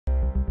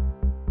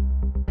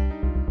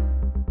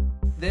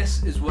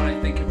this is what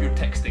I think of your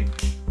texting.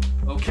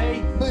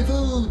 Okay? My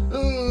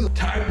phone!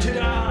 Time to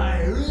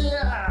die!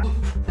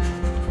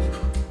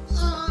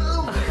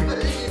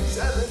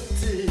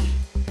 Insanity!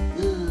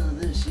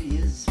 There she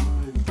is,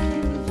 my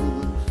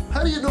beautiful.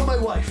 How do you know my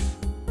wife?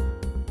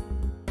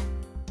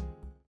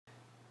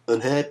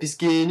 Unhappy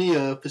skinny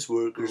office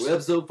workers.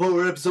 Episode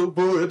 4, episode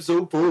 4,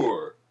 episode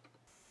 4.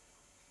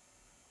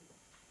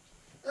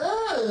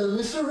 Ah,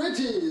 Mr.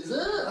 Riches.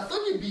 I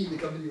thought you'd be in the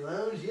company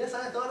lounge. Yes,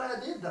 I thought I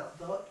did that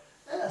thought.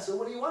 So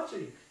what are you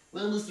watching?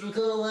 Well, Mr.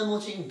 O'Connell, I'm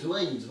watching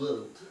Dwayne's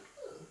World.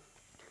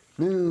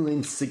 No,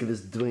 I'm sick of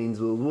this Dwayne's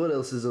World. What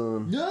else is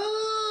on?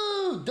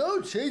 No!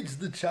 Don't change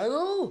the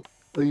channel!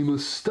 I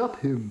must stop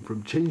him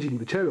from changing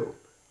the channel.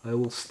 I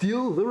will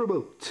steal the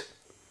remote.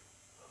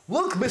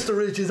 Look, Mr.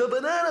 Rich is a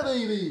banana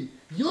baby!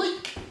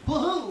 Yoink!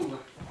 Whoa!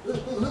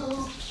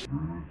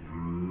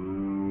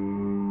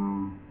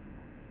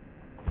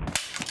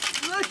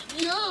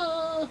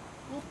 Yeah!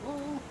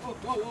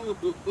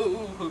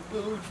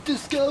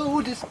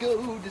 Disco,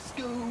 disco,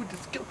 disco,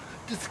 disco,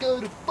 disco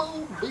to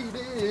phone,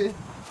 baby!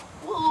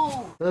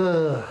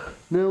 Whoa!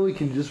 Now we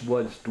can just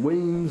watch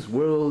Dwayne's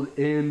World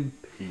in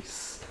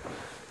peace.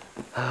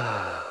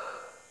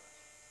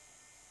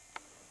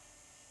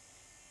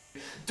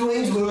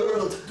 Dwayne's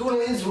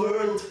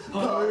World,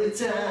 party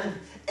time,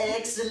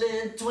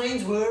 excellent,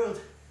 Dwayne's World.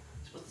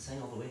 You're supposed to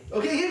sing all the way.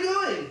 Okay, keep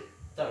going!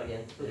 Start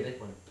again. Okay.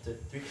 1, 2,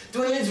 3.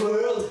 Dwayne's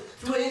World,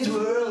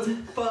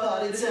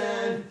 party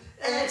time,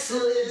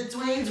 excellent,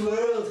 Dwayne's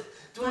World.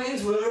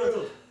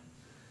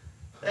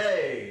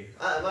 Hey,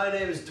 my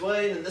name is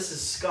Dwayne and this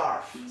is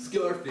Scarf.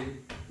 Scarfy.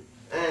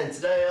 And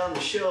today on the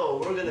show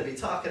we're going to be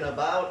talking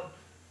about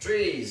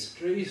trees.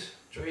 Trees.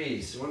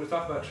 Trees. You want to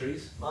talk about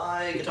trees?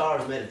 My guitar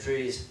is made of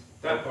trees.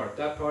 That part,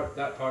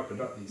 but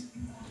not these.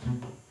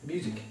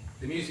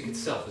 The music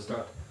itself is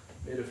not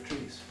made of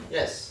trees.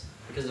 Yes,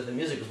 because if the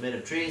music was made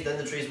of trees, then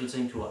the trees would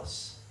sing to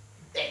us.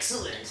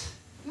 Excellent.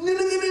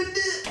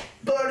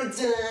 Party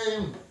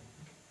time.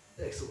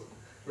 Excellent.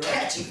 Right.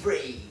 Catchy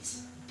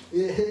phrase.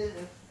 Yeah.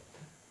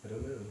 I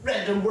don't know.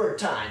 Random word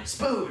time.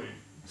 Spoon.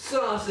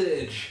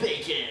 Sausage.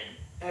 Bacon.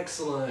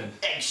 Excellent.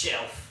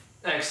 Eggshelf.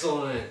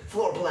 Excellent.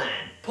 Floor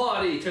plan.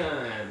 Potty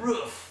time.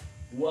 Roof.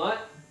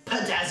 What?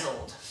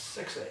 Bedazzled.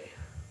 Sexy.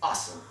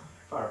 Awesome.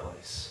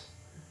 Fireplace.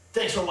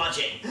 Thanks for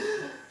watching.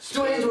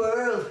 Dwayne's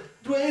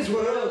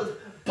World,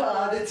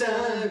 party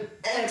time,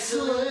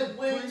 excellent,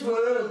 Wayne's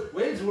World.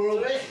 Wayne's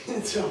World.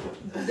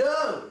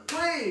 No!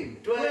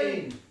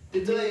 Dwayne!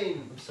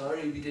 I'm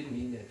sorry, we didn't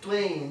mean it.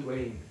 Dwayne.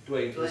 Do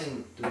it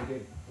again.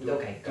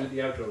 Okay. Do the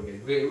outro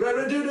again. Okay.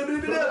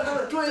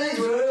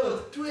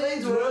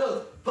 Dwayne's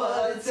World,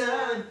 party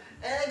time,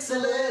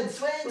 excellent,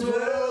 Wayne's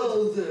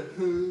World.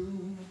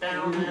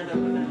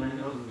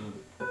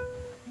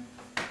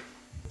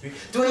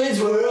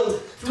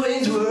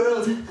 Dwayne's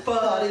World,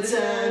 party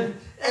time,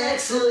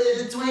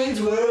 excellent, Dwayne's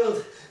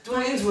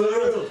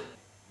World.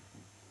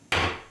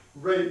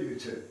 Right, you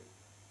two.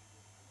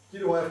 You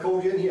know why I've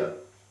called you in here?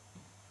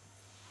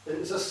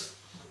 Is this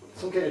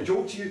some kind of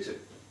joke to you two?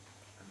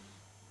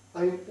 I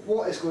mean,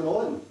 what is going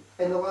on?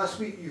 In the last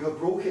week you have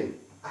broken,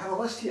 I have a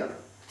list here,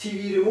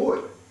 TV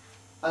remote,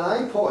 an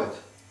iPod,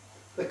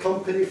 the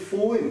company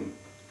phone,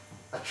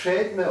 a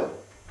treadmill,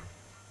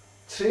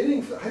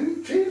 training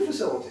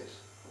facilities.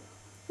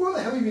 What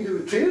the hell have you been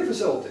doing with training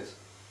facilities?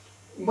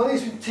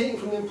 Money's been taken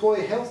from the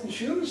employee health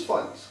insurance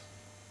funds.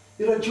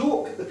 You're a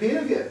joke, the pair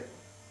of you.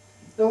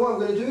 Now what I'm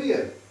going to do to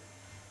you?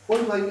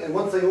 One thing and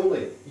one thing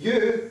only.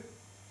 You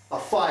are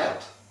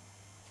fired.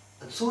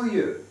 And so are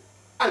you.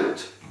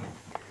 Out.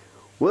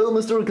 Well,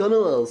 Mr.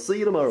 O'Connell, I'll see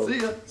you tomorrow. See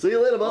ya. See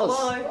you later, boss.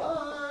 Bye.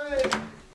 Bye.